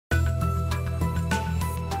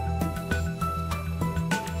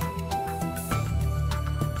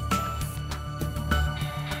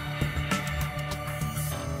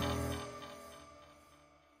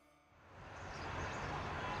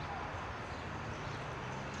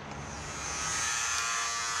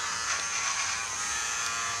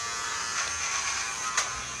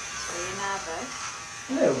first?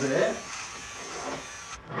 A little bit.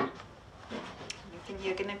 You think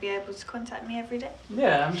you're going to be able to contact me every day?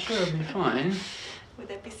 Yeah, I'm sure it'll be fine. Would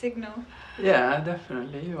there be signal? Yeah,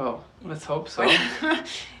 definitely. Well, let's hope so.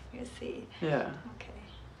 We'll see. Yeah. Okay.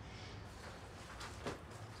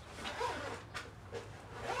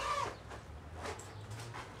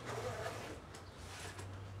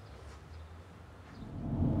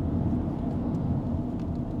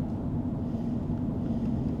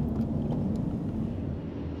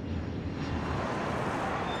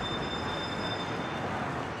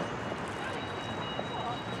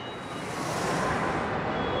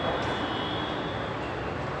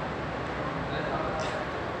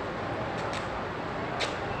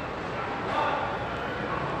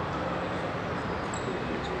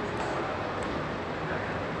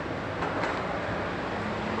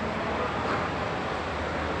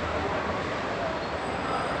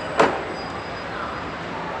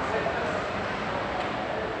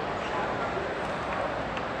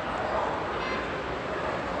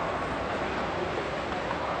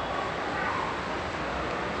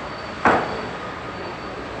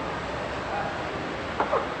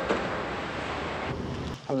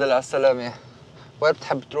 الحمد لله على السلامة. وين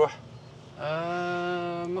بتحب تروح؟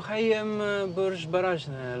 مخيم برج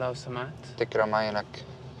براجنة لو سمعت. تكرم عينك،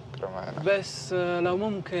 تكرم عينك. بس لو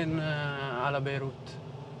ممكن على بيروت.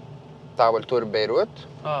 تعمل تور ببيروت؟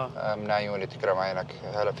 من عيوني، تكرم عينك،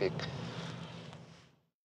 هلا فيك.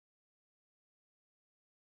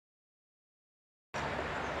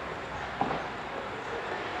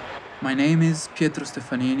 My name is Pietro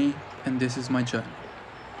Stefanini, and this is my journey.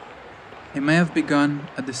 It may have begun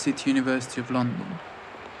at the City University of London,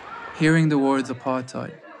 hearing the words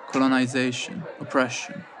apartheid, colonization,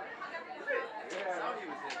 oppression.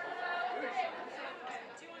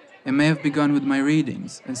 It may have begun with my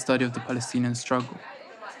readings and study of the Palestinian struggle,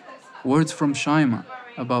 words from Shaima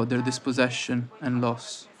about their dispossession and loss.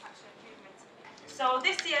 So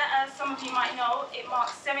this year, as some of you might know, it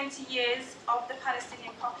marks 70 years of the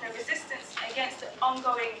Palestinian popular resistance against the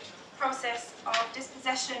ongoing process of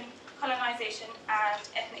dispossession, colonization, and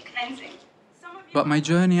ethnic cleansing. But my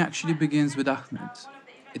journey actually begins with Ahmed.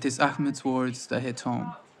 It is Ahmed's words that hit home.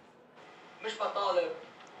 مش بطالب،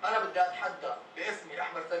 أنا بدي أتحدى باسمي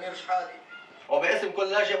أحمد سمير شحادي وباسم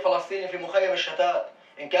كل لاجئ فلسطيني في مخيم الشتات،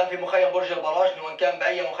 إن كان في مخيم برج البراجنة وإن كان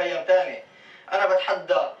بأي مخيم تاني. أنا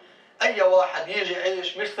بتحدى أي واحد يجي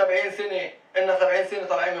يعيش مش 70 سنة، إننا 70 سنة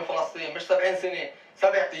طالعين من فلسطين، مش 70 سنة،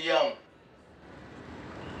 7 أيام.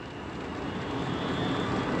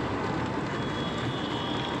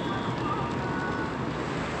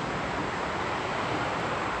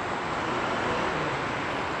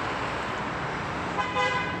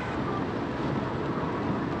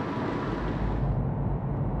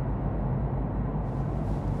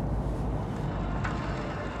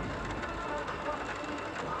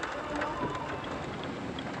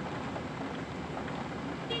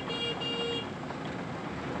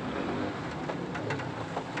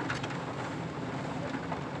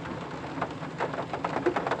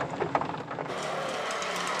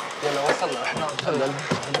 يلا وصلنا احنا. تفضل.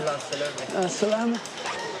 الحمد لله على السلامة. السلامة.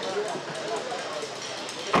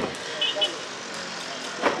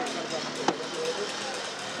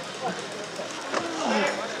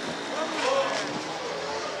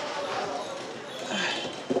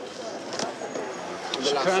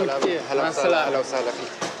 شكرا كثير. هلا وسهلا. هلا وسهلا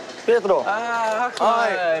فيك. بيترو.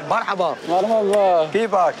 هاي مرحبا. مرحبا.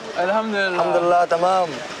 كيفك؟ الحمد لله. الحمد لله تمام.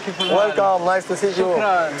 كيف الحال؟ ويلكم، نايس تو سي يو.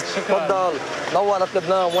 شكرا. تفضل. نورت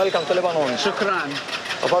لبنان، ويلكم تو لبنان. شكرا.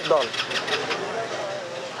 تفضل.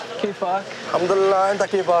 كيفك؟ الحمد لله، أنت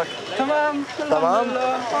كيفك؟ تمام. تمام؟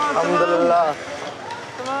 الحمد لله.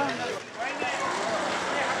 تمام.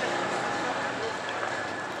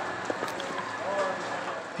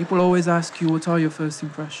 People always ask you, what are your first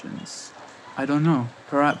impressions? I don't know.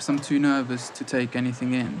 Perhaps I'm too nervous to take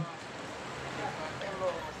anything in.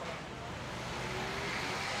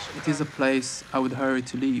 It is a place I would hurry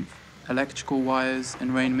to leave. Electrical wires and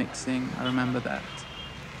rain mixing, I remember that.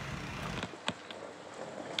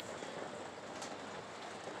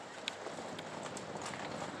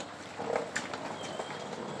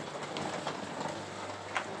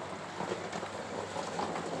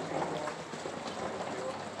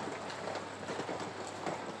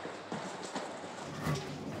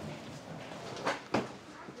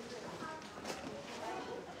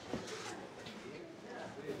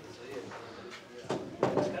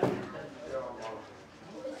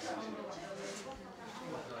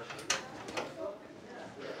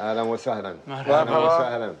 اهلا وسهلا. مرحبا. اهلا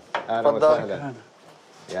وسهلا. اهلا تفضل. وسهلا.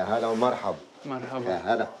 يا هلا ومرحب. مرحبا. يا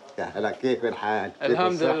هلا هلا كيف الحال؟ كيف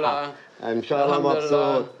الحمد الصحة؟ لله. ان شاء الله الحمد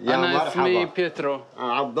مبسوط. لله. يا أنا مرحبا. اسمي بيترو.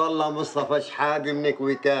 عبد الله مصطفى شحادي من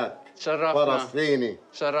كويتات. شرفنا. فلسطيني.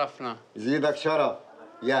 شرفنا. زيدك شرف.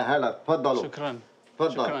 يا هلا تفضلوا. شكرا.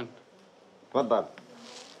 تفضل. شكرا. تفضل.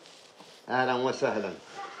 اهلا وسهلا.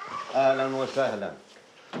 اهلا وسهلا.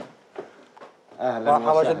 اهلا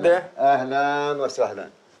مرحبا جدي. اهلا وسهلا.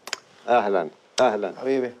 اهلا اهلا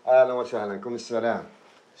حبيبي. اهلا وسهلا. كم السلام.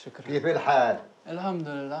 شكرا. كيف الحال؟ الحمد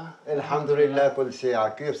لله. الحمد لله كل ساعة.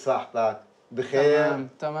 كيف صحتك؟ بخير؟ تمام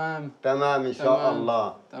تمام. تمام إن شاء تمام.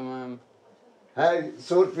 الله. تمام. هاي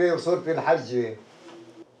صورتي وصورتي الحجة.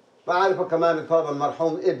 بعرفه كمان الفاضل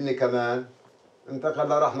مرحوم ابني كمان انتقل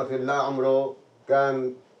لرحمة الله، عمره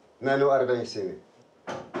كان 48 سنة.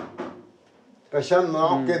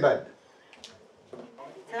 تشمع كبد.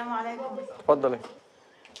 السلام عليكم. تفضلي.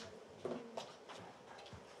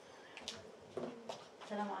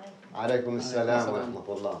 السلام عليكم. عليكم السلام ورحمة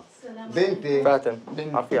الله. بنتي فاتن.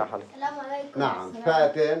 عافية حالك. السلام عليكم. نعم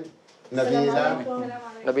فاتن. نبيلة.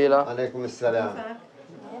 نبيلة. عليكم السلام.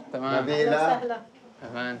 تمام. نبيلة.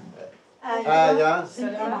 تمام. آية.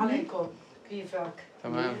 السلام عليكم، كيفك؟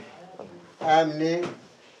 تمام. آمنة.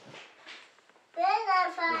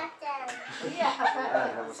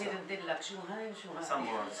 بصير ندلك شو هاي وشو هاي؟ Some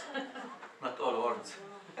words, not all words.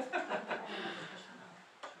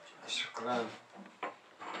 شكرا.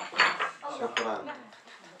 شكرا.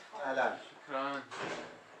 أهلا. شكرا.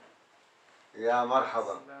 يا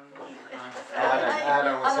مرحبا. أهلا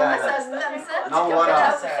أهلا وسهلا. نورة.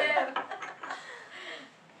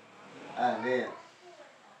 أهلين.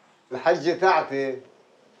 الحجة تاعتي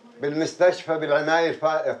بالمستشفى بالعناية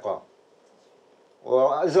الفائقة،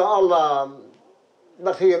 وإذا الله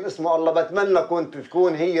دخيل اسمه الله بتمنى كنت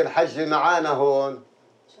تكون هي الحجة معانا هون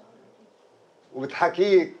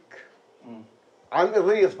وبتحكيك عن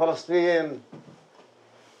قضية فلسطين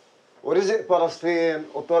ورزق فلسطين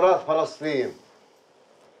وتراث فلسطين.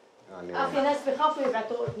 يعني في ناس بخافوا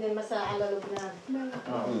يبعتوا ابنهم مثلا على لبنان.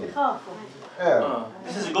 بخافوا.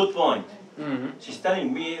 This is a good point. She's telling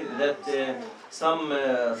me that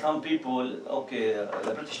some people, okay,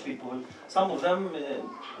 the British people, some of them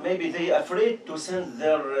maybe they afraid to send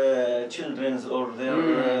their children or their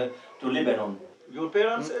to Lebanon. Your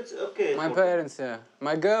parents, it's okay. My parents, yeah.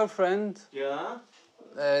 My girlfriend,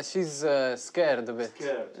 Yeah. she's scared a bit.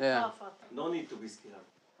 Scared. Yeah. No need to be scared.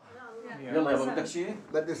 يلا يابا بدك شيء؟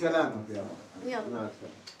 بدي سلامك يا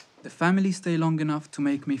The family stay long enough to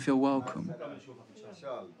make me feel welcome.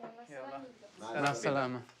 مع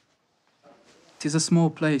السلامة. It is a small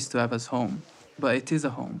place to have as home, but it is a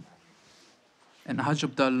home. And Hajj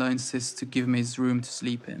Abdullah insists to give me his room to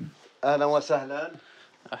sleep in. أهلا وسهلا.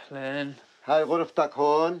 أهلين. هاي غرفتك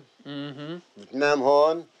هون. تنام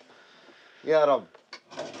هون. يا رب.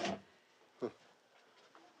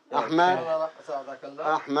 أحمد.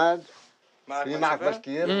 أحمد. في معك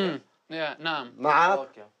بشكير؟ نعم. معك؟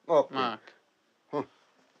 أوكي. معك.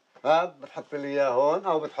 هاد بتحط لي إياه هون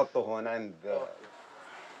أو بتحطه هون عند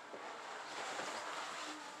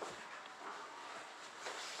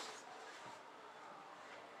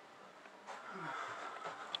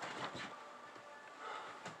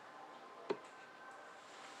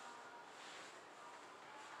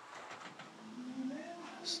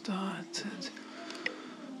Started.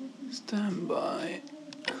 Stand by.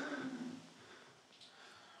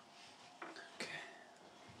 Okay.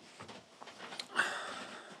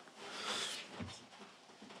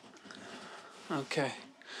 Okay.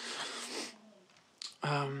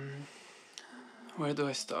 Where do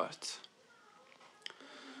I start?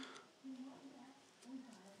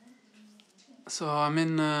 So I'm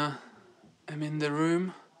in the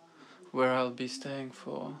room where I'll be staying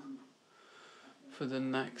for the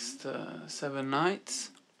next 7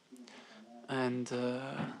 nights, and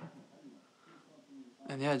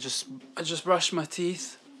yeah, I just brushed my teeth,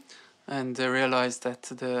 and I realized that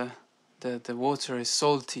the water is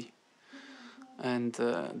salty, and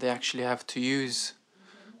they actually have to use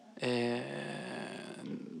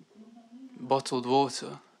bottled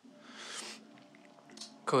water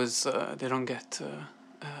because they don't get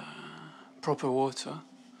proper water.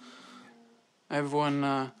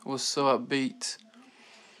 Everyone was so upbeat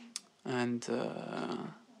and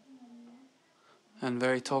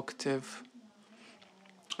very talkative.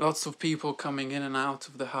 Lots of people coming in and out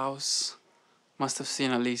of the house. Must have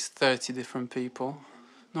seen at least 30 different people.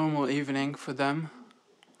 Normal evening for them,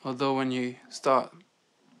 although when you start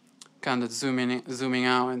kind of zooming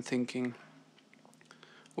out and thinking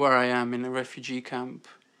where I am in a refugee camp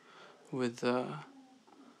with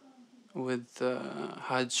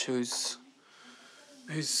Hajj, who's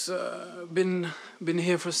been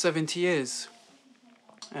here for 70 years,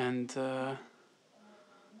 and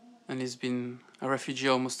he's been a refugee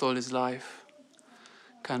almost all his life.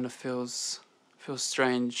 Kind of feels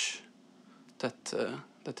strange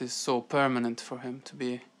that is so permanent for him to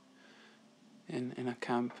be in a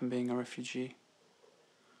camp and being a refugee.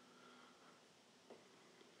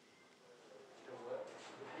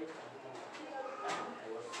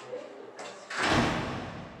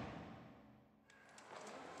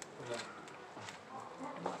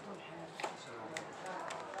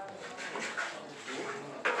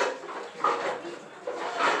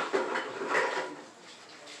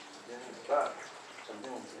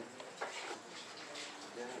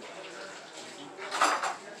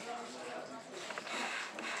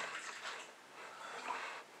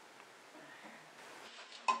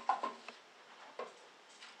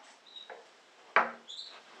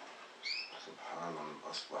 سبحان من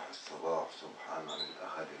أصبح الصباح، سبحان من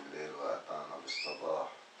أخذ الليل وأتانا بالصباح.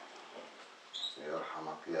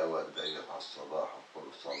 يرحمك يا ولد أيها الصباح وكل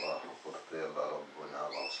صلاح وقلت يا ربنا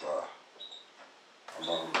وصاح.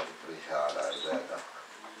 اللهم افرجها على عبادك،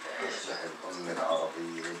 تصلح الأمة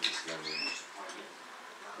العربية والإسلامية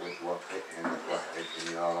وتوفقهم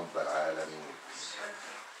وتوحدهم يا رب العالمين.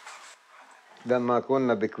 لما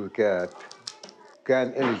كنا بكويكات كان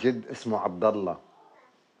إلي جد اسمه عبد الله،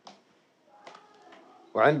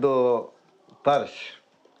 وعنده طرش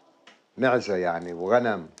معزة يعني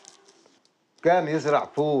وغنم. كان يزرع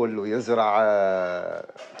فول ويزرع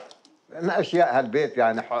أشياء هالبيت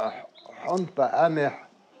يعني حنطة قمح.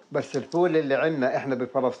 بس الفول اللي عندنا إحنا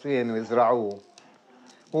بفلسطين ويزرعوه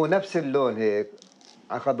هو نفس اللون هيك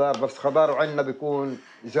خضار، بس خضاره عندنا بيكون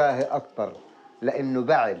زاهي أكتر لأنه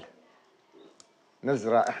بعل.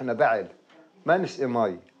 نزرع إحنا بعل، ما نسقي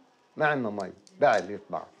مي، ما عندنا مي، بعل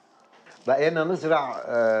يطلع. بقينا نزرع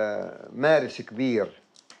مارس كبير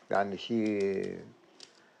يعني شيء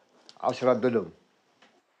 10 دلم.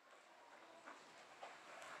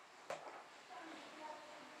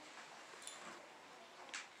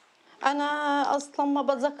 أنا أصلاً ما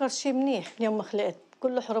بتذكر شيء منيح من يوم ما خلقت،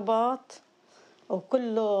 كله حربات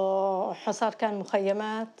وكله حصار، كان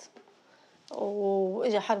مخيمات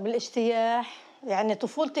وإجا حرب الاجتياح. يعني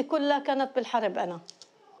طفولتي كلها كانت بالحرب. أنا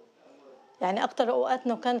يعني أكتر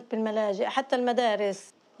أوقاتنا كانت بالملاجئ، حتى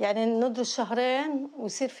المدارس يعني ندرس شهرين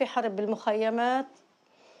ويصير في حرب بالمخيمات،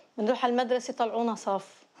 نروح على المدرسة يطلعونا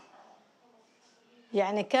صف.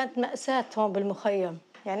 يعني كانت مأساة هون بالمخيم.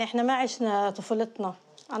 يعني إحنا ما عشنا طفولتنا،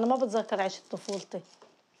 أنا ما بتذكر عشت طفولتي.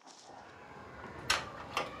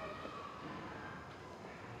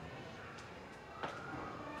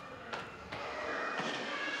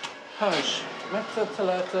 هاج، متى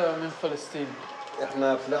طلعت من فلسطين؟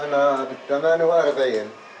 احنا طلعنا بال48،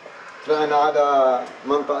 طلعنا على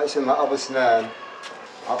منطقة اسمها أبو سنان،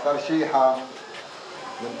 على ترشيحة،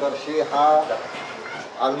 من ترشيحة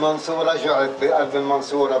على المنصورة. جعت بقلب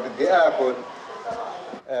المنصورة بدي آكل.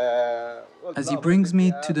 As he brings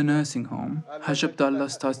me to the nursing home, Haj Abdallah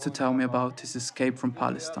starts to tell me about his escape from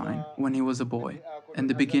Palestine when he was a boy and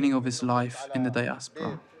the beginning of his life in the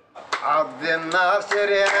diaspora. عبد الناصر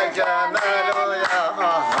يا جمال يا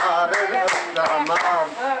قهار الاستعمار،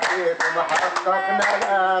 فيكم حققنا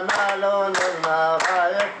الآمال ونلنا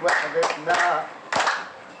غاية وحدتنا.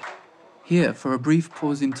 Here, for a brief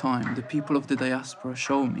pause in time, the people of the diaspora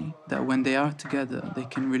show me that when they are together, they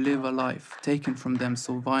can relive a life taken from them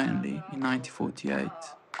so violently in 1948.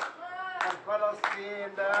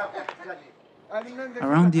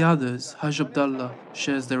 Around the others, Haj Abdallah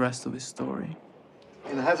shares the rest of his story.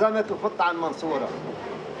 انهزمت وفت عن المنصورة،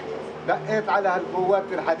 دقيت على هالقوات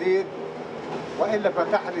الحديد، وإلا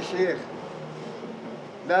فتح لي شيخ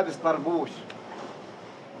لابس طربوش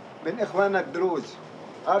من إخواننا الدروز.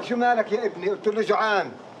 قال شو مالك يا ابني؟ قلت له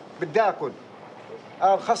جوعان بدي آكل.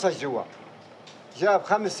 قال خصص جوا، جاب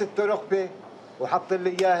 5 6 رقبة وحط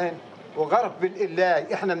لي إياهن وغرف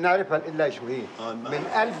بالقلاي. إحنا بنعرفها القلاي شو هي، من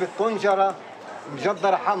قلب الطنجرة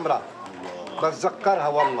مجدرة حمراء، بتذكرها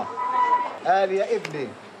والله. قال يا ابني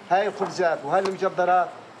هاي الخبزات وهاي المجدرات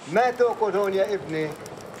ما تاكل هون يا ابني،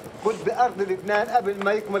 كل بأرض لبنان قبل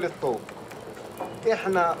ما يكمل الطوق.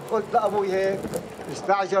 إحنا قلت لأبوي هيك،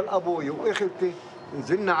 استعجل أبوي وإخوتي،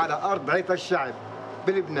 نزلنا على أرض بيت الشعب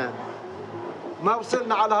بلبنان. ما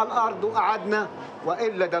وصلنا على هالأرض وقعدنا،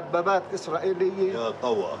 وإلا دبابات إسرائيلية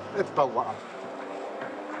اتطوقت.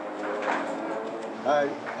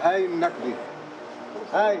 هاي النكبة،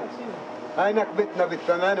 هاي نكبتنا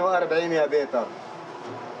بال48 يا بيتر.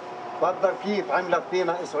 تفضل كيف عملت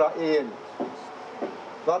فينا إسرائيل،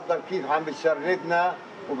 تفضل كيف عم بتشردنا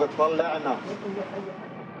وبتطلعنا.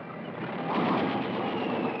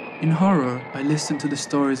 In horror, I listened to the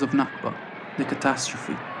stories of Nakba, the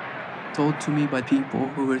catastrophe, told to me by people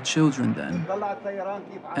who were children then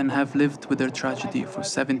and have lived with their tragedy for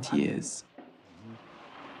 70 years.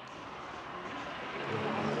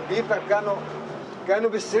 بيتر كانوا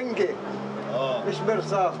بالسنجة مش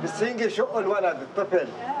برصاص، بالسنجة شقوا الولد الطفل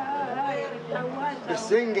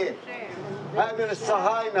بالسنجة. هاي من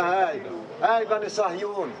الصهاينة، هاي بني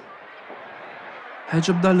صهيون. Haj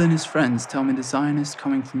Abdallah and his friends tell me the Zionists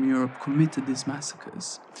coming from Europe committed these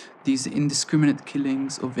massacres, these indiscriminate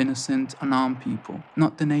killings of innocent, unarmed people,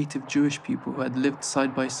 not the native Jewish people who had lived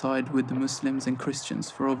side by side with the Muslims and Christians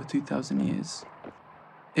for over 2,000 years.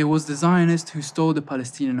 It was the Zionists who stole the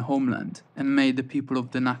Palestinian homeland and made the people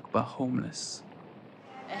of the Nakba homeless.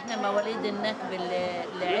 احنا مواليد النكبة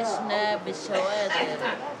اللي عشنا بالشوادر.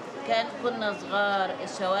 كنا صغار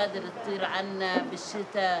الشوادر تطير عنا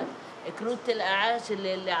بالشتاء. كروت الأعاش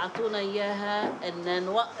اللي عطونا إياها إن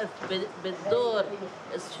نوقف بالدور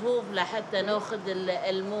الصفوف لحتى ناخذ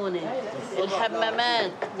المونة.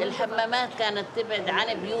 الحمامات كانت تبعد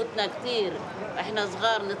عن بيوتنا كتير. إحنا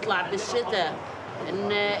صغار نطلع بالشتاء.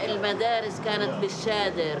 إن المدارس كانت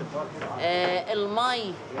بالشادر.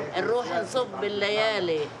 المي نروح نصب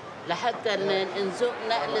بالليالي لحتى نزق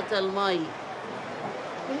نقلة المي.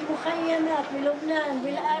 بالمخيمات بلبنان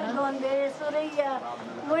بالأردن بسوريا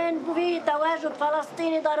وين في تواجد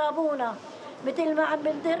فلسطيني ضربونا مثل ما عم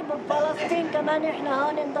بنضربوا بفلسطين كمان احنا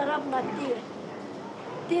هون انضربنا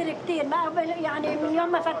كتير ما قبل يعني من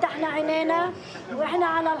يوم ما فتحنا عينينا واحنا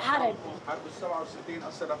على الحرب. حرب ال67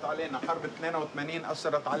 أثرت علينا، حرب 82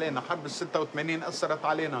 أثرت علينا، حرب ال86 أثرت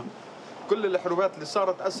علينا. كل الحروبات اللي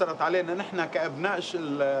صارت أثرت علينا نحن كأبناء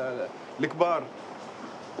الكبار.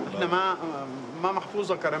 نحن ما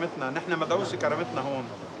محفوظة كرامتنا، نحن مدعوسة كرامتنا هون.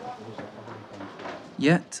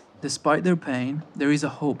 Yet, despite their pain, there is a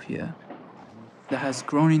hope here that has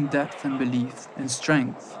grown in depth and belief and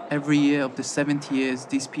strength every year of the 70 years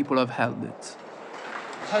these people have held it.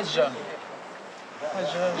 هجا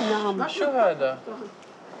نعم. شو هذا؟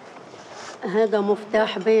 هذا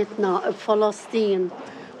مفتاح بيتنا بفلسطين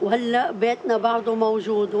وهلا بيتنا بعده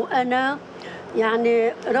موجود. وأنا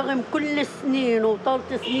يعني رغم كل السنين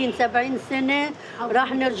وطولت سنين 70 سنة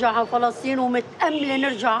راح نرجع على فلسطين ومتأملة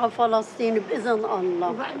نرجع على فلسطين بإذن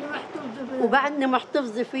الله. وبعدني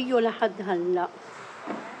محتفظة فيه لحد هلا.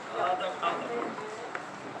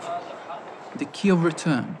 The key of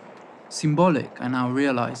return, symbolic, I now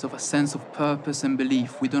realize, of a sense of purpose and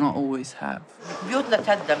belief we do not always have. بيوتنا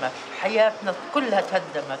تهدمت، حياتنا كلها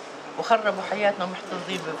تهدمت وخربوا حياتنا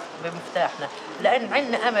ومحتفظين بمفتاحنا، لأن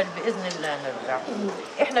عندنا أمل بإذن الله نرجع.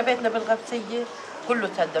 إحنا بيتنا بالغبسية كله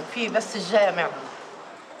تهدم، فيه بس الجامع.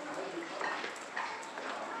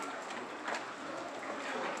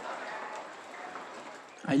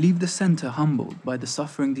 I leave the center humbled by the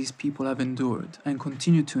suffering these people have endured and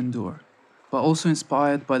continue to endure, but also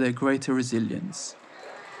inspired by their greater resilience.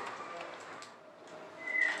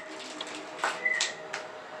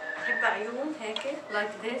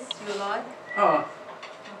 Like this, you like?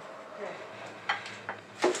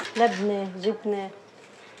 لبنة جبنة.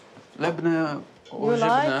 لبنة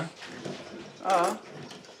وجبنة.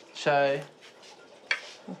 شاي.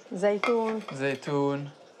 زيتون.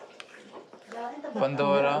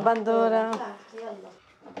 بندورة.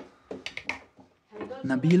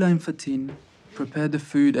 Nabila and Fatin prepare the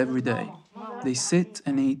food every day. They sit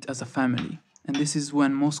and eat as a family, and this is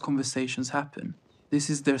when most conversations happen. This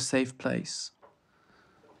is their safe place.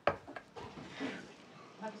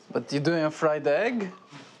 But you're doing a fried egg?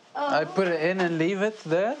 I put it in and leave it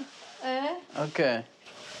there? Okay.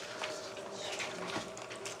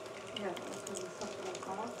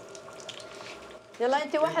 يلا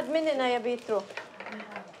انت واحد مننا يا بيترو.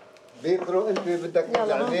 بيترو انت بدك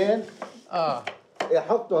تزعلين؟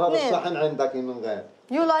 حطوا هذا الصحن عندك من غير.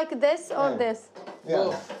 You like this or this?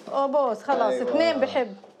 بوس خلاص. أيوة. اثنين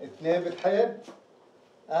بحب.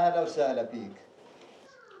 أهلا وسهلا فيك.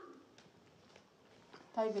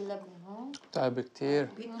 طيب اللبنة هون. طيب كتير.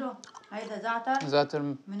 بيترو هيدا زعتر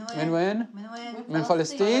من وين؟ من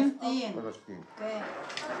فلسطين. فلسطين.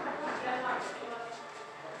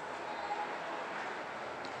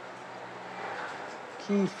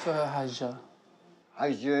 كيف حجة؟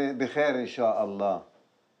 حجة بخير إن شاء الله.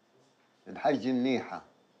 الحجة منيحة.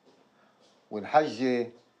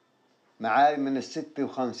 والحجة معاي من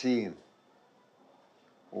 56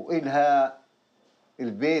 وإلها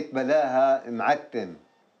البيت بلاها معتم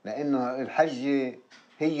لأنه الحجة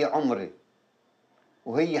هي عمري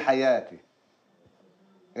وهي حياتي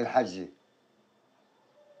الحجة.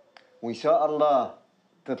 وإن شاء الله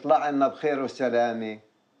تطلع لنا بخير وسلامة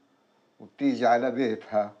وبتيجي على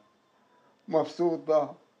بيتها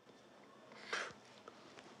مبسوطة.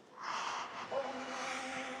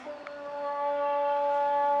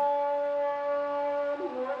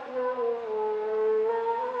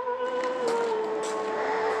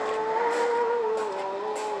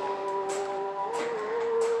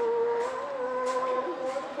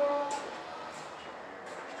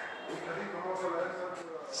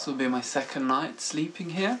 This will be my second night sleeping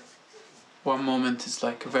here. One moment is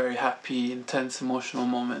like a very happy, intense, emotional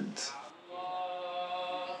moment.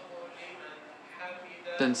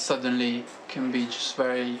 Then suddenly can be just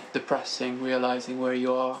very depressing, realizing where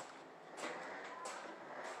you are.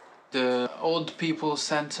 The Old People's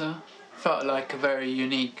Center felt like a very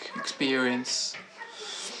unique experience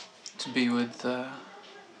to be with,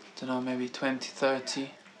 maybe 20, 30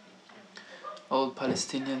 old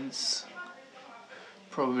Palestinians,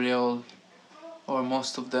 probably all, or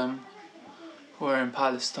most of them, who were in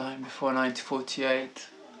Palestine before 1948.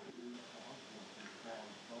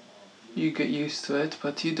 You get used to it,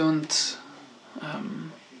 but you don't,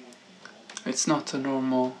 it's not a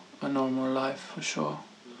normal life for sure.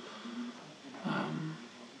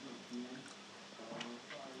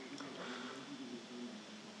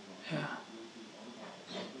 Yeah.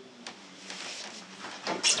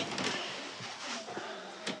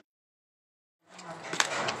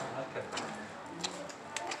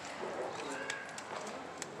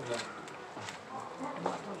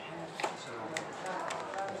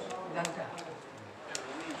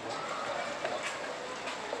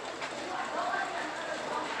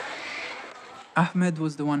 Ahmed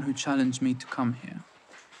was the one who challenged me to come here.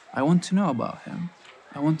 I want to know about him.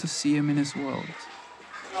 I want to see him in his world.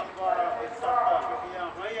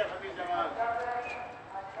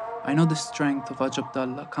 I know the strength of Haj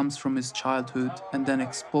Abdallah comes from his childhood and then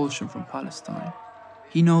expulsion from Palestine.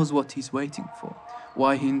 He knows what he's waiting for,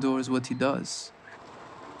 why he endures what he does.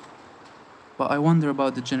 But I wonder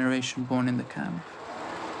about the generation born in the camp.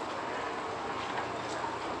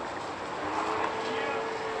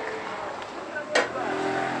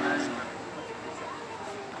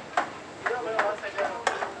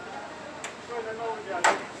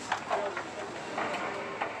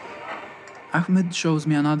 Ahmed shows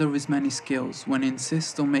me another of his many skills when he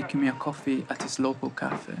insists on making me a coffee at his local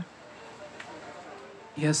cafe.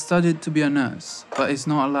 He has studied to be a nurse, but is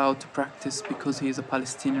not allowed to practice because he is a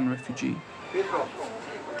Palestinian refugee.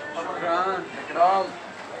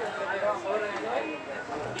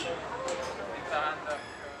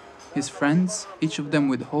 His friends, each of them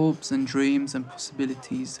with hopes and dreams and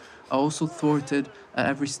possibilities, are also thwarted at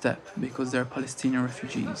every step because they are Palestinian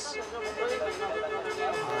refugees.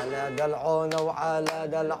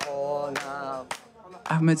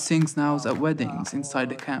 Ahmed sings nows at weddings inside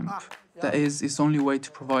the camp. That is his only way to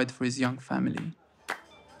provide for his young family.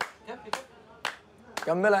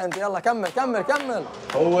 كملها انت يلا كمل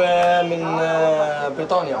هو من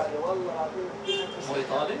بريطانيا هو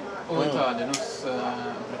ايطالي؟ هو ايطالي نص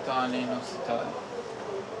بريطاني نص ايطالي.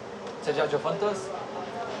 تشجع جوفنتوس؟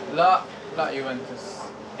 لا يوفنتوس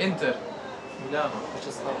انتر ميلانو ايش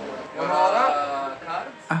الصار؟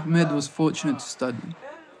 Ahmed was fortunate to study.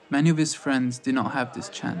 Many of his friends did not have this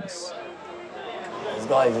chance. This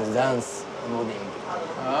guy just dance moving.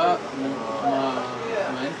 ما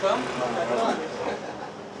انت؟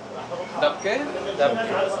 دبكة؟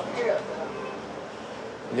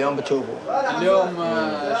 اليوم بتشوفوا. اليوم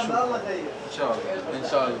شوف إن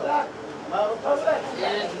شاء الله.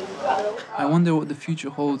 I wonder what the future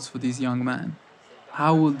holds for these young men.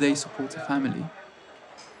 How will they support a family?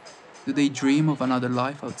 Do they dream of another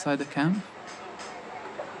life outside the camp?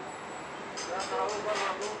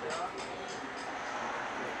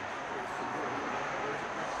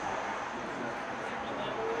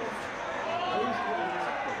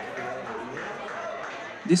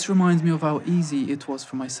 This reminds me of how easy it was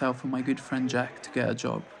for myself and my good friend Jack to get a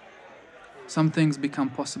job. Some things become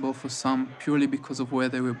possible for some purely because of where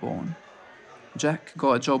they were born. Jack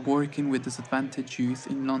got a job working with disadvantaged youth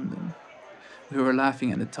in London. We were laughing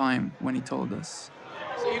at the time when he told us.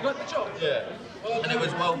 So you got the job? Yeah. And it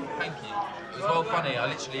was thank you. It was funny. I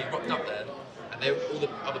literally rocked up there, and all the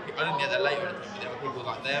other people, I didn't get there late or anything, but there were people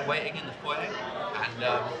like there waiting in the foyer, and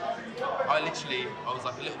I was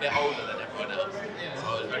like a little bit older than everyone else, so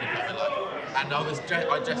I was very kind of like, and I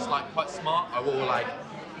dressed like quite smart. I wore like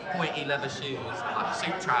pointy leather shoes and like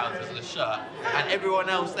suit trousers and a shirt, and everyone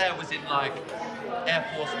else there was in like Air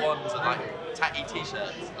Force Ones and like tatty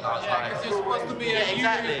t-shirts, and I was like, because you're supposed to be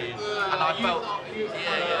exactly, and I felt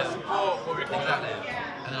support for exactly,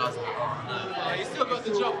 and then I was like, oh no. You still got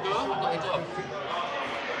the job though. I got the job.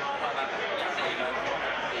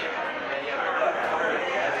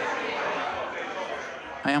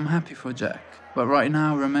 I am happy for Jack, but right now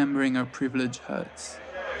remembering our privilege hurts.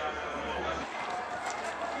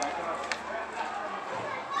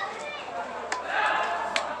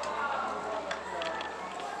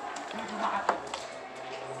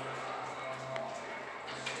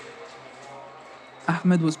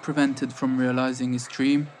 Ahmed was prevented from realizing his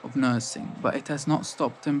dream of nursing, but it has not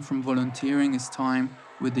stopped him from volunteering his time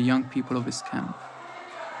with the young people of his camp.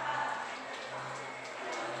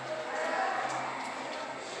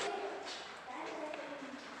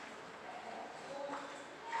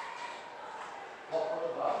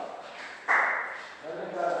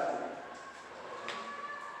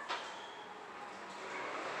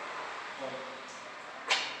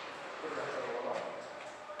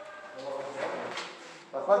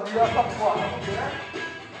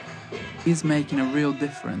 He's making a real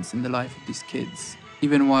difference in the life of these kids,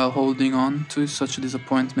 even while holding on to such a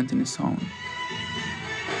disappointment in his own.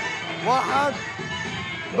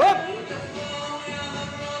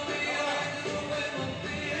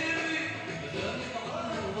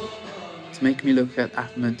 To make me look at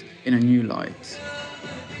Ahmed in a new light.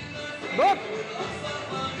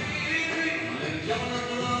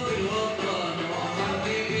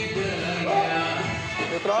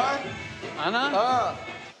 You try? Anna?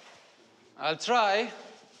 I'll try.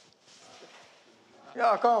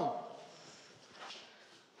 Yeah, come.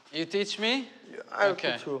 You teach me? I'll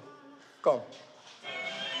teach you. Come.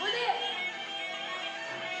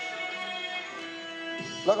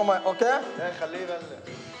 Look at my, okay?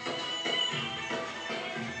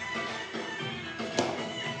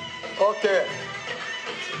 Okay.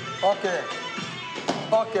 Okay.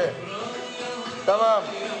 Okay. تمام.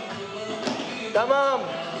 تمام.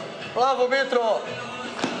 برافو بيترو.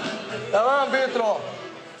 تمام بيترو.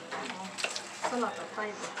 سلطة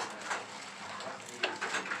طيبة.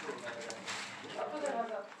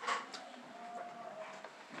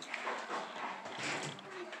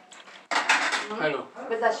 حلو.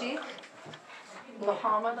 بدها شيء؟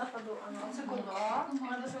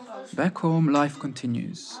 Back home, life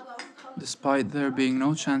continues. Despite there being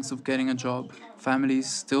no chance of getting a job, families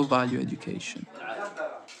still value education.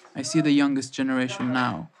 I see the youngest generation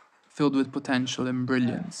now, filled with potential and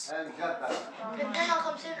brilliance. أنا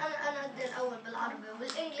أدي الأول بالعربي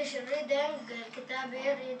والإنجليش الريدنج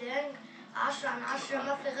الكتابة ريدنج 10 عن 10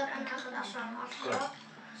 ما في غير أنا أخذ 10 عن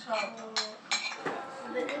 10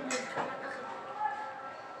 بالإنجليش كمان أخذ.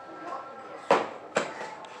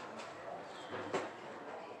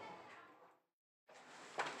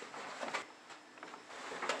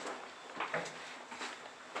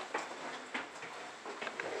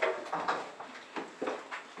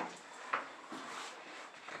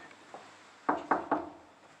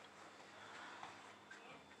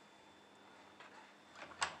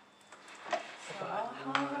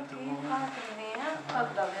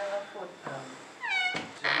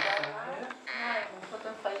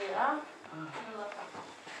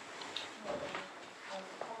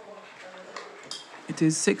 It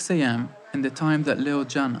is 6 a.m. and the time that Lil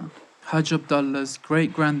Jana, Hajj Abdullah's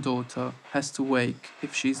great-granddaughter, has to wake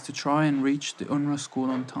if she is to try and reach the UNRWA school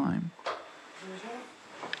on time.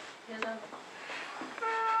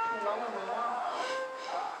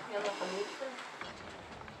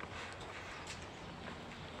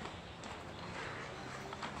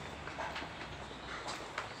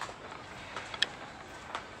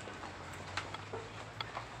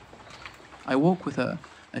 I walk with her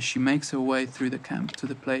as she makes her way through the camp to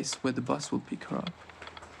the place where the bus will pick her up.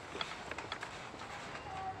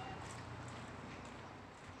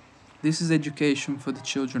 This is education for the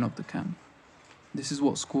children of the camp. This is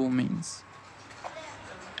what school means.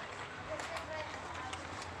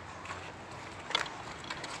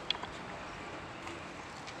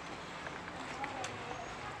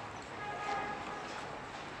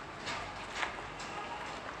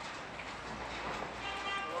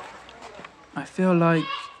 I feel like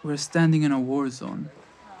we're standing in a war zone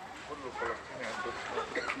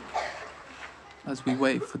as we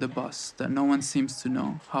wait for the bus that no one seems to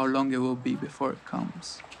know how long it will be before it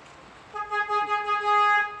comes.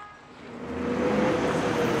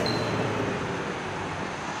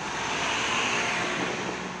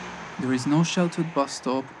 There is no sheltered bus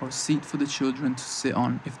stop or seat for the children to sit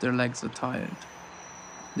on if their legs are tired.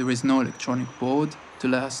 There is no electronic board to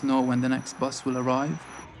let us know when the next bus will arrive.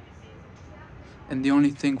 And the only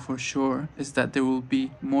thing for sure is that there will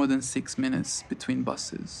be more than 6 minutes between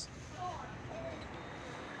buses.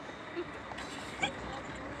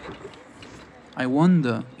 I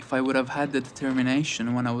wonder if I would have had the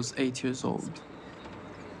determination when I was 8 years old.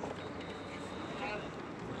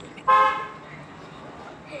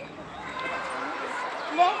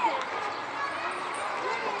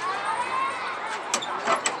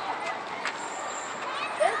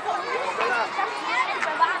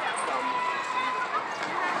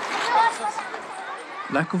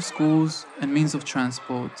 Lack of schools and means of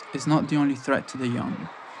transport is not the only threat to the young.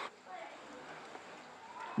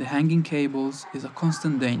 The hanging cables is a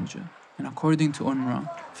constant danger, and according to UNRWA,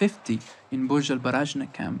 50 in Burj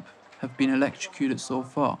al-Baraghna camp have been electrocuted so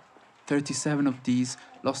far. 37 of these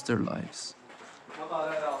lost their lives.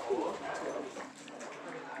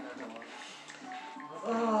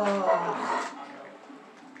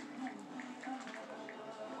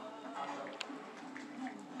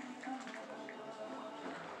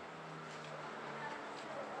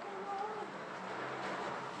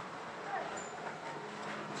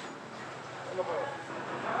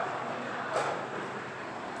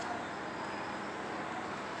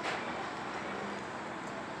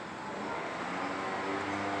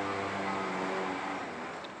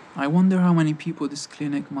 I wonder how many people this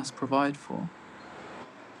clinic must provide for.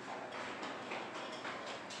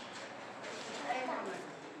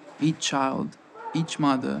 Each child, each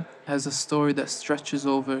mother, has a story that stretches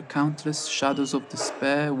over countless shadows of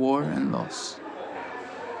despair, war, and loss.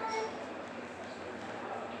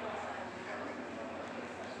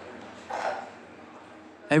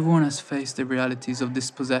 Everyone has faced the realities of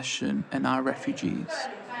dispossession and are refugees.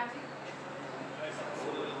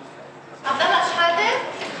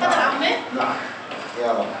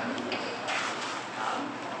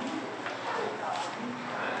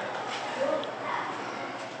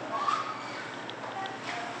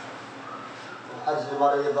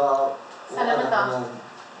 سلامتها.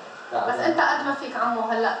 بس انت قد ما فيك عمو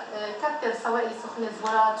هلا كتر سوائل سخنه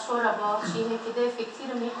زورات شوربه شيء هيك دافي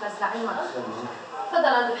كثير منيح بس لعلمك. تفضل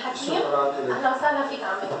عند الحكيم. اهلا وسهلا فيك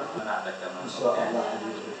عمي. انا عندك كمان. ان شاء الله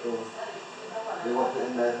حبيبي.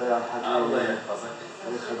 بيوفقنا يا حبيبي. الله يحفظك.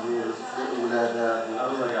 ويخلي اولادك.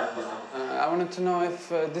 الله يحفظك. I wanted to know if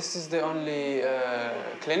this is the only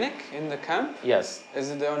clinic in the camp? Yes. Is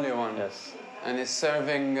it the only one? Yes. And it's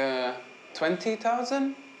serving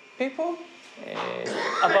 20,000 people?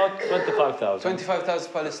 About 25,000.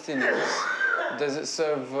 25,000 Palestinians. Does it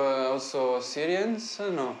serve also Syrians?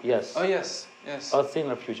 No. Yes. Oh, yes. Yes.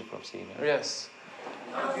 Palestinian refugee from Syria. Yes.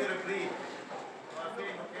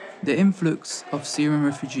 The influx of Syrian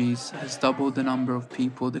refugees has doubled the number of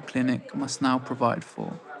people the clinic must now provide for.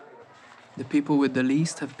 The people with the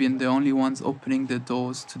least have been the only ones opening their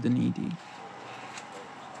doors to the needy.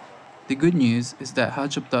 The good news is that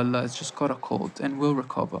Haj Abdullah has just got a cold and will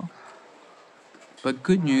recover. But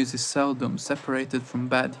good news is seldom separated from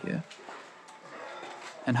bad here.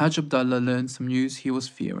 And Haj Abdullah learned some news he was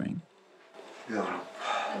fearing.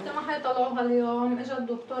 انت ما حيطلعوها اليوم، اجى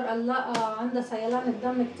الدكتور قال لا عندها سيلان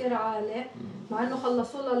الدم كثير عالي، مع انه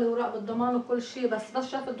خلصوا لها الاوراق بالضمان وكل شيء، بس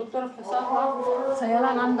شاف الدكتور فحوصاتها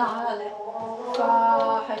سيلان عندها عالي،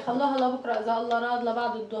 فحيخلوها لبكره اذا الله راد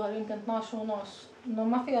لبعد الظهر يمكن 12:30، انه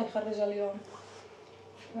ما فيها يخرجها اليوم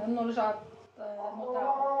لانه رجعت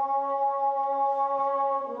متعبه.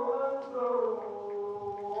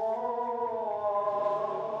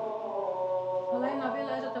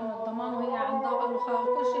 وهي عندها وقالوا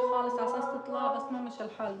كل شيء خالص على اساس تطلع بس ما مشى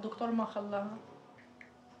الحال، الدكتور ما خلاها.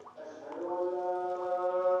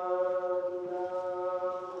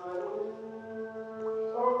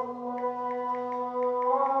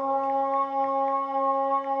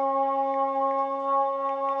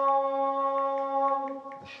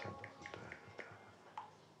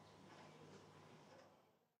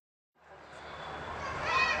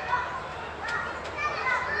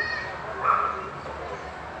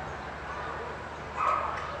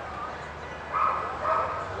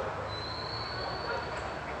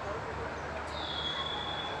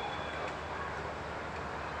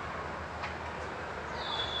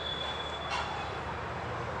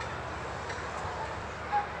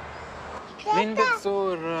 مين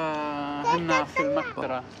بتزور هنا في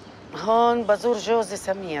المقبرة؟ هون بزور جوزي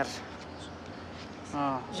سمير.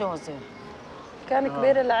 جوزي كان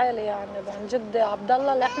كبير العائلة يعني عن جدي عبد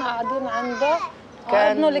الله اللي احنا قاعدين عنده،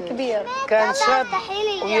 كان ابنه الكبير كان شاب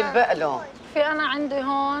ويلبق له. في انا عندي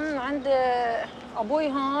هون، عندي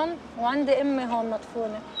ابوي هون وعندي امي هون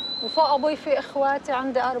مدفونة، وفوق ابوي في اخواتي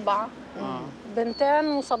عندي 4 بنتين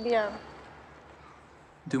وصبيان.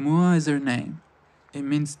 Dumua is her name. It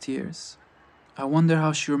means tears. I wonder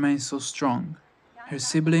how she remains so strong. Her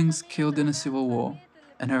siblings killed in a civil war,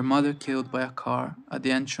 and her mother killed by a car at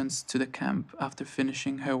the entrance to the camp after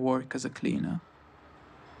finishing her work as a cleaner.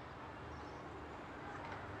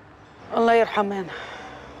 الله يرحمنا.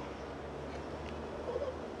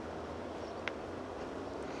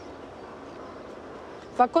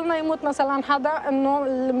 فكل ما يموت مثلا حدا انه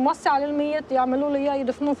الموصي على الميت يعملوا له اياه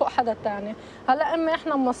يدفنوه فوق حدا ثاني. هلا امي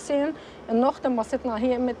احنا موصين انه اختي موصتنا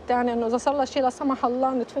هي امي الثانيه انه اذا صار لها شيء لا سمح الله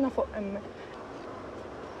ندفنها فوق امي.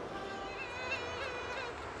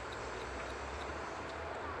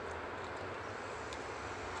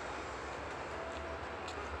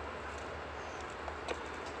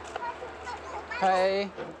 Hey.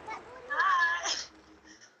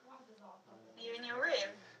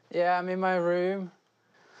 Yeah, I'm in my room.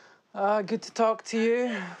 Good to talk to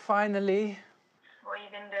you, finally. What have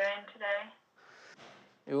you been doing today?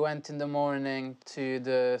 We went in the morning to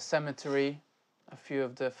the cemetery. A few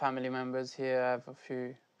of the family members here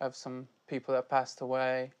have some people that passed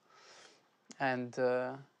away. And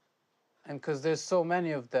because there's so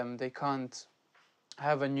many of them, they can't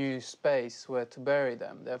have a new space where to bury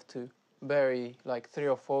them. They have to bury like 3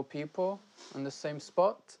 or 4 people on the same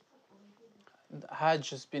spot.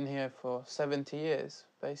 Hajj has been here for 70 years,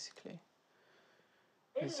 basically.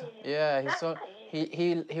 He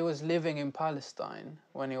was living in Palestine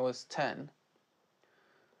when he was 10,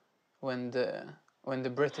 when the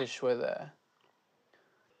British were there.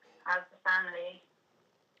 How's the family?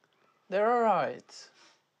 They're all right.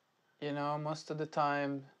 You know, most of the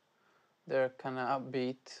time they're kind of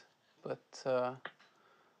upbeat, but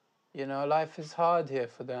you know, life is hard here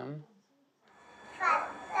for them.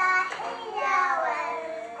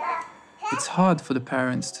 It's hard for the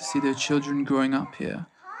parents to see their children growing up here,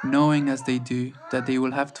 knowing as they do that they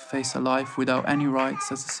will have to face a life without any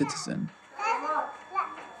rights as a citizen.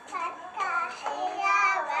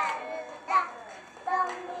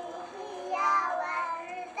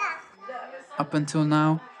 Up until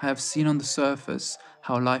now, I have seen on the surface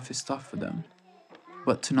how life is tough for them.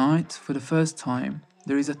 But tonight, for the first time,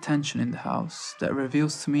 there is a tension in the house that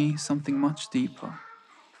reveals to me something much deeper.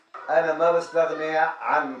 أنا ما بستغني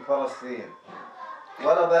عن فلسطين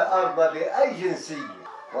ولا بأرضى بأي جنسية،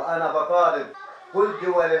 وأنا بطالب كل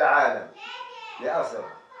دول العالم بأسر،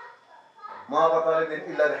 ما بطالب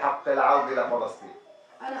إلا بحق العودة لفلسطين.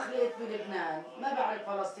 أنا خلقت بلبنان، ما بعرف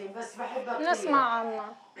فلسطين بس بحبها كثير. بنسمع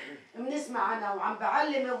عنها. بنسمع عنها وعم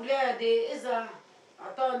بعلم أولادي إذا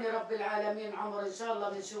أعطاني رب العالمين عمر إن شاء الله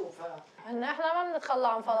بنشوفها. إن إحنا ما بنتخلى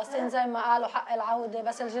عن فلسطين زي ما قالوا حق العودة،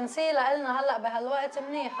 بس الجنسية لإلنا هلأ بهالوقت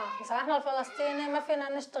منيحة، مثلا إحنا الفلسطيني ما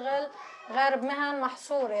فينا نشتغل غير بمهن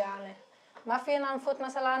محصورة يعني، ما فينا نفوت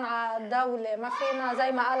مثلا على الدولة، ما فينا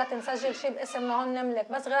زي ما قالت نسجل شيء باسمنا هون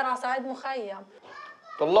نملك، بس غير على صعيد مخيم.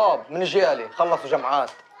 طلاب من جيالي خلصوا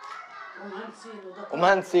جامعات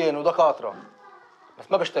ومهندسين ودكاترة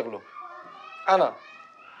بس ما بيشتغلوا. أنا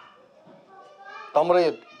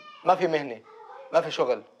تمريض، ما في مهنة، ما في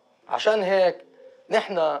شغل. عشان هيك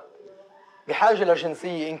نحن بحاجة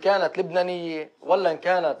لجنسية، إن كانت لبنانية ولا إن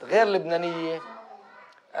كانت غير لبنانية.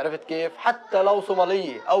 عرفت كيف؟ حتى لو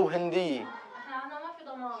صومالية أو هندية. إحنا ما في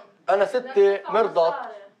ضمان. أنا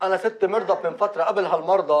ستي مرضت من فترة قبل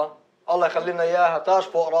هالمرضى، الله يخلي لنا إياها تاج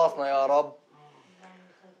فوق راسنا يا رب.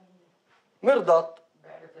 مرضت،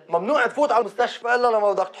 ممنوع تفوت على المستشفى إلا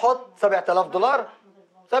لما بدك تحط $7,000.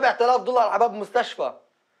 $7,000 على باب المستشفى.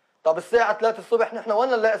 طب الساعة 3 الصبح نحن وين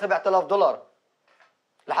نلاقي $7,000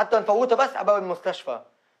 لحتى نفوتها بس على باب المستشفى؟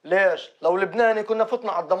 ليش؟ لو لبناني كنا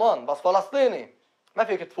فتنا على الضمان، بس فلسطيني ما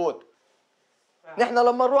فيك تفوت. نحن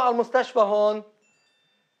لما نروح على المستشفى هون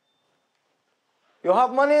you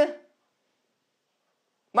have money؟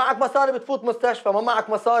 معك مصاري بتفوت مستشفى، ما معك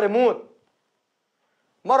مصاري موت.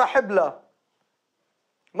 مرة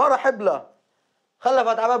حبلة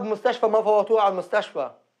خلفت على باب المستشفى ما فوتوها على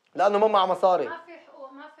المستشفى لأنه ما معها مصاري. ما في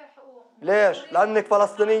حقوق. ليش؟ لأنك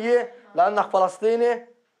فلسطينية؟ لأنك فلسطيني؟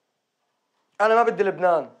 أنا ما بدي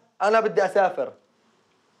لبنان، أنا بدي أسافر.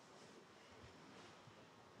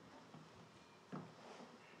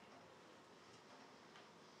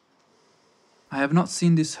 I have not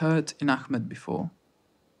seen this hurt in Ahmed before.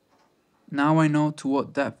 Now I know to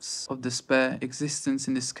what depths of despair existence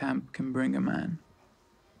in this camp can bring a man.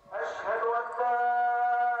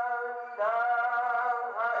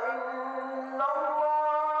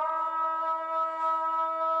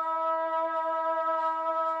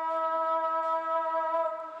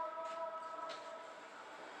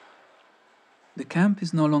 The camp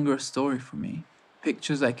is no longer a story for me,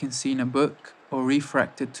 pictures I can see in a book or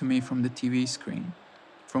refracted to me from the TV screen,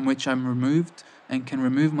 from which I'm removed and can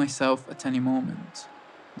remove myself at any moment.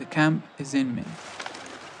 The camp is in me.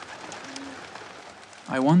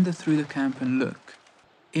 I wander through the camp and look,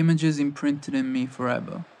 images imprinted in me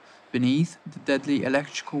forever, beneath the deadly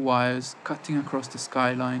electrical wires cutting across the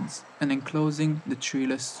skylines and enclosing the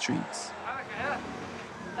treeless streets.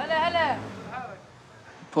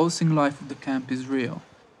 The pulsing life of the camp is real,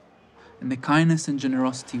 and the kindness and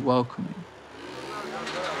generosity welcoming.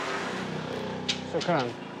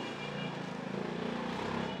 سكان.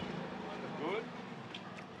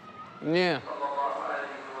 Yeah.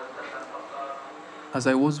 As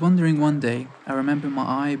I was wandering one day, I remember my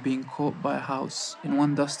eye being caught by a house in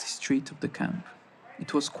one dusty street of the camp.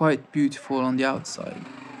 It was quite beautiful on the outside.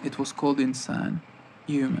 It was called insan,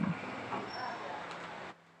 human.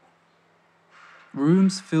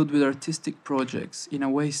 Rooms filled with artistic projects in a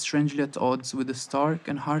way strangely at odds with the stark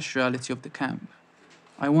and harsh reality of the camp.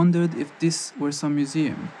 I wondered if this were some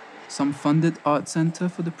museum, some funded art center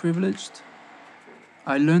for the privileged.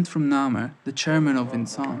 I learned from Namer, the chairman of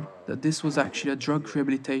Insan, that this was actually a drug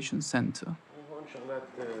rehabilitation center.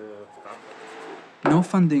 No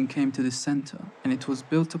funding came to this center, and it was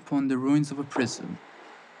built upon the ruins of a prison.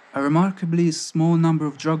 A remarkably small number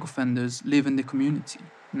of drug offenders live in the community,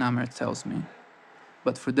 Namer tells me.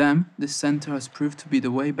 But for them, this center has proved to be the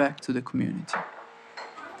way back to the community.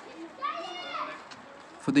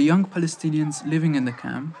 For the young Palestinians living in the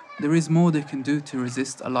camp, there is more they can do to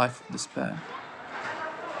resist a life of despair.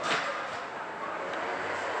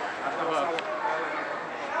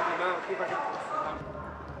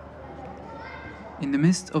 In the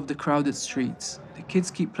midst of the crowded streets, the kids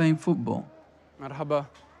keep playing football,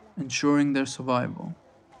 ensuring their survival.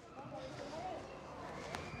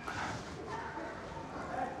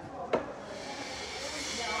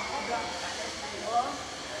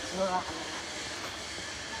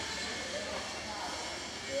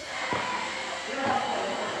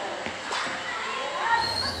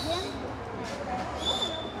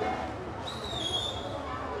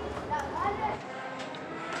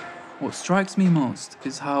 What strikes me most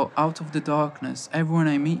is how, out of the darkness, everyone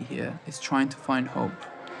I meet here is trying to find hope.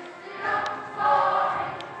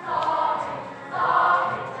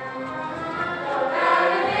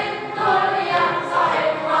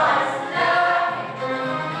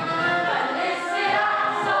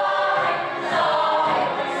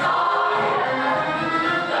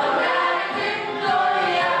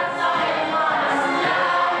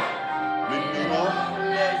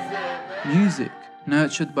 Music,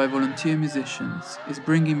 nurtured by volunteer musicians, is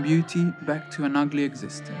bringing beauty back to an ugly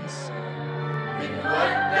existence.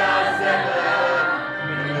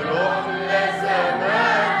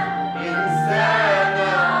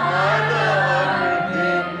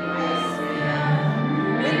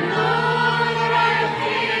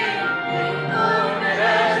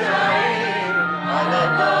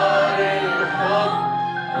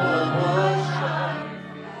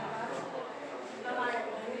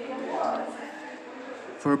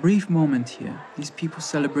 For a brief moment here, these people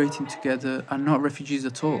celebrating together are not refugees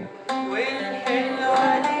at all,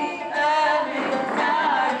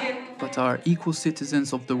 but are equal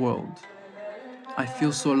citizens of the world. I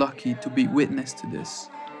feel so lucky to be witness to this.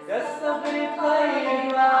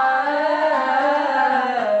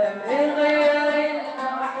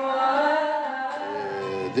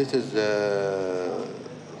 This is a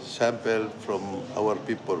sample from our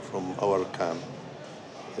people, from our camp.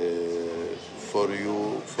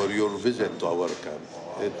 For your visit to our camp.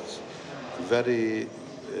 It's very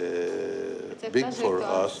big for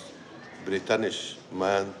us, British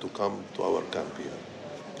man, to come to our camp here.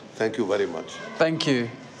 Thank you very much. Thank you.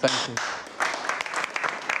 Thank you.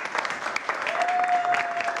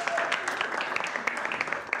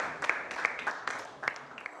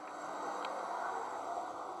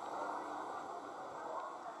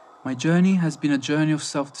 My journey has been a journey of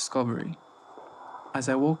self-discovery. As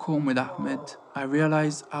I walk home with Ahmed, I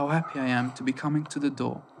realize how happy I am to be coming to the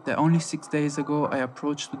door that only 6 days ago I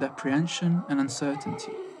approached with apprehension and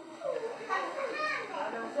uncertainty.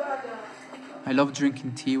 I love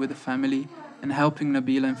drinking tea with the family and helping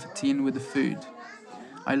Nabila and Fatin with the food.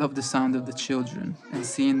 I love the sound of the children and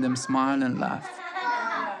seeing them smile and laugh.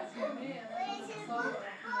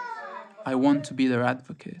 I want to be their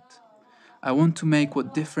advocate. I want to make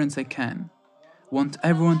what difference I can. Want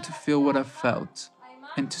everyone to feel what I've felt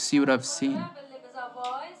and to see what I've seen.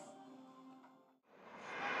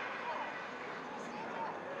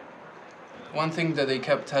 One thing that they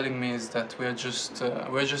kept telling me is that we're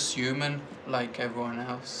just human like everyone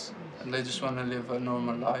else. And they just want to live a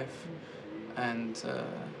normal life. And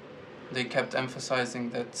they kept emphasizing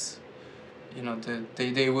that, you know,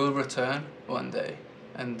 they will return one day,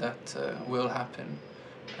 and that will happen.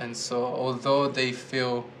 And so, although they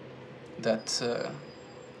feel that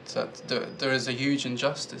there is a huge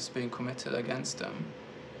injustice being committed against them,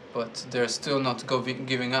 but they're still not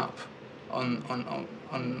giving up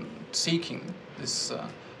on seeking this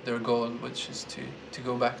their goal, which is to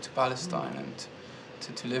go back to Palestine and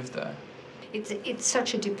to live there. It's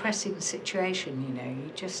such a depressing situation, you know.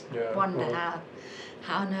 You just wonder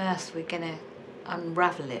how on earth we're going to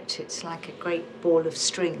unravel it. It's like a great ball of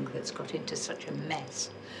string that's got into such a mess.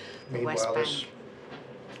 The West Bank.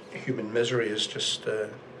 Human misery is just,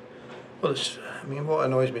 well, I mean, what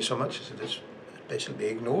annoys me so much is that it's basically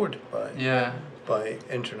ignored by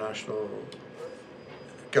international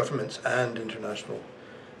governments and international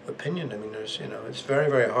opinion. I mean, there's, you know, it's very,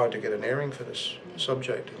 very hard to get an airing for this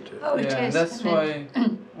subject. Yeah, and that's why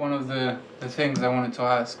one of the things I wanted to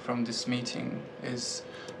ask from this meeting is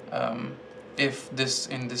if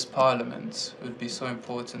in this parliament it would be so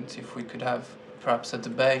important if we could have perhaps a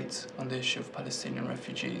debate on the issue of Palestinian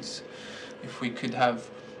refugees, if we could have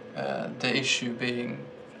the issue being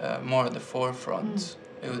more at the forefront.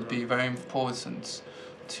 It would be very important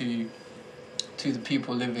to the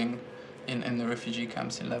people living in the refugee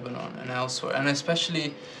camps in Lebanon and elsewhere, and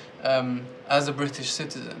especially as a British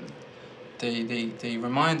citizen, they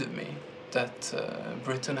reminded me that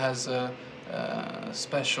Britain has a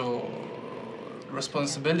special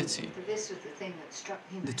responsibility.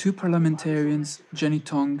 The two parliamentarians, Jenny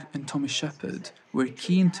Tong and Tommy Shepherd, were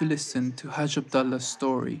keen to listen to Haj Abdallah's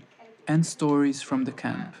story and stories from the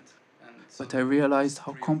camp, but I realized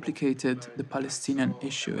how complicated the Palestinian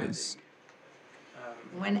issue is.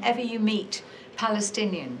 Whenever you meet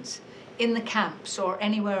Palestinians in the camps or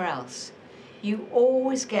anywhere else, you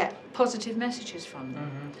always get positive messages from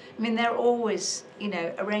them. I mean, they're always, you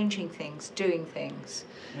know, arranging things, doing things,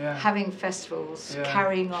 having festivals,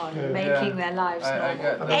 carrying on, making their lives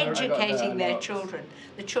normal, educating their children.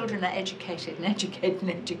 The children are educated and educated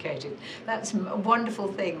and educated. That's a wonderful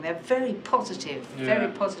thing. They're very positive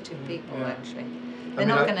people, actually. They're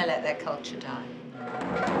not going to let their culture die.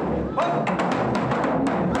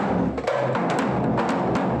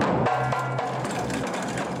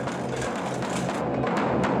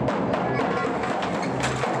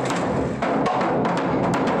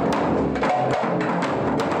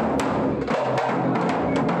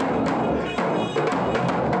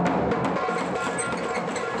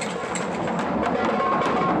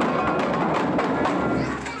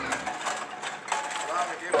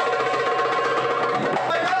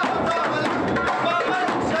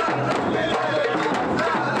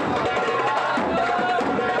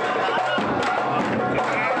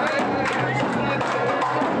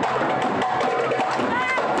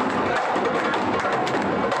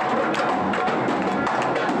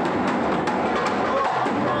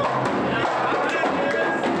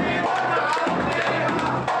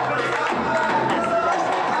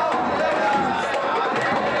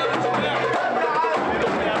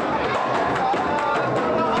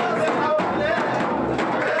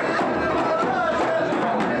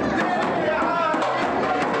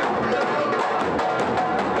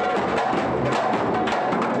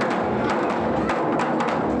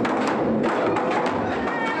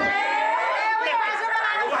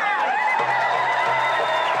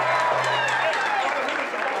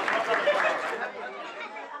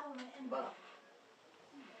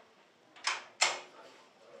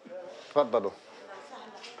 تفضلوا.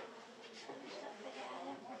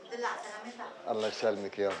 الله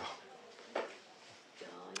يسلمك يابا.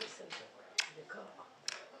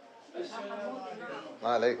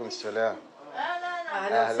 وعليكم السلام.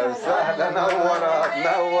 اهلا وسهلا.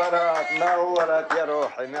 نورت يا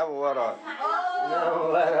روحي، نورت.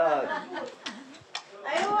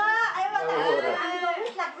 ايوه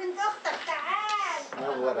مثلك بنت اختك، تعال.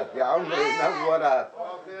 نورت يا عمري، نورت.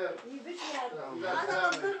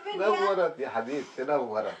 نورت يا حبيبتي،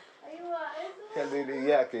 نورت. خلي لي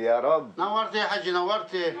اياك يا رب. نورتي يا حجي،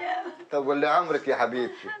 نورتي. طول لي عمرك يا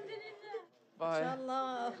حبيبتي. ان شاء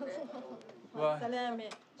الله. باي. سلامة.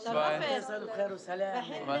 مساء الخير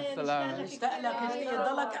وسلام. مع السلامة. نشتاق لك كثير،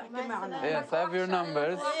 ضلك احكي معنا. Yes, I have your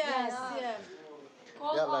numbers.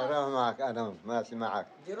 يلا يروح معك، أنا ماشي معك.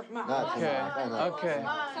 بدي أروح معك. ماشي معك أنا. اوكي.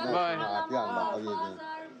 باي. يلا حبيبي.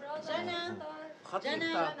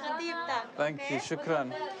 خطيبتك. Thank you.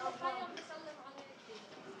 شكرا.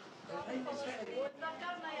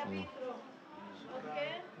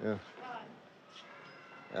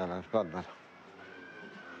 يلا تفضل.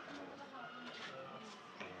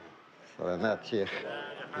 سلامات شيخ،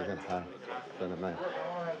 كيف الحال؟ سلامات.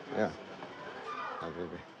 يا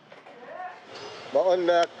حبيبي. بقول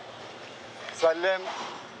لك سلم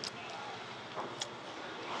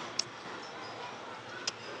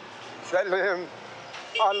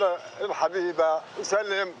على الحبيبة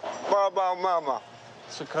وسلم بابا وماما.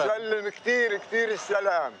 شكرا. سلم كثير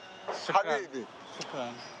السلام. شكرا. حبيبي.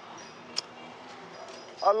 شكرا.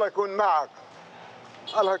 الله يكون معك.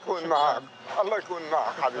 الله يكون معك. الله يكون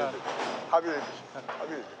معك حبيبي.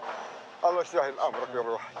 حبيبي. الله يسهل امرك يا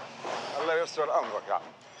روحي. الله ييسر امرك يا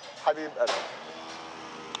حبيب قلبي.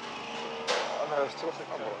 الله يستر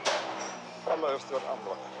امرك. الله يستر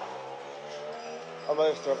امرك. الله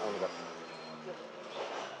يستر امرك.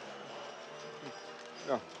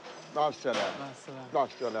 مع السلامة. مع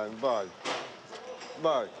السلامة. باي.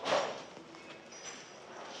 باي.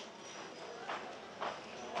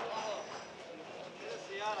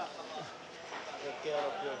 care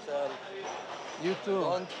of yourself. You too.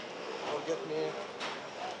 Don't forget me.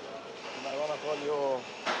 I want to call you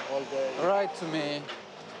all day. Write to me.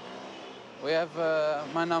 We have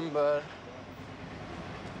my number.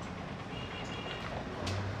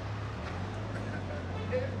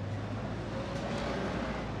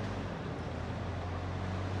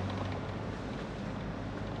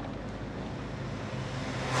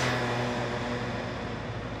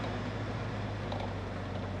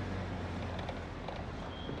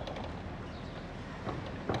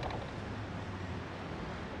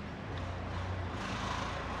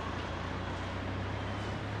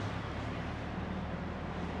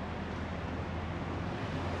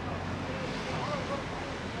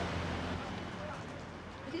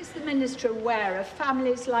 Is the Minister aware of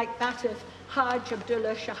families like that of Haj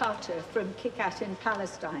Abdullah Shahata from Kikat in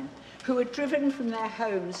Palestine, who were driven from their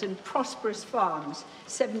homes and prosperous farms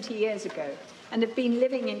 70 years ago and have been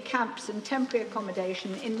living in camps and temporary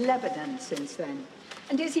accommodation in Lebanon since then?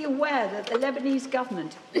 And is he aware that the Lebanese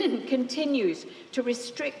government continues to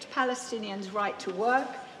restrict Palestinians' right to work,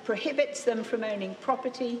 prohibits them from owning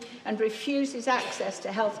property, and refuses access to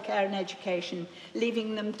healthcare and education,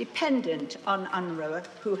 leaving them dependent on UNRWA,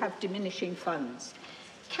 who have diminishing funds?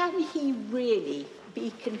 Can he really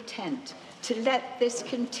be content to let this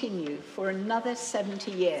continue for another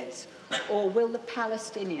 70 years? Or will the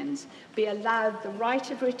Palestinians be allowed the right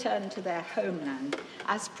of return to their homeland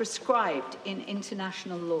as prescribed in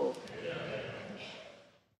international law?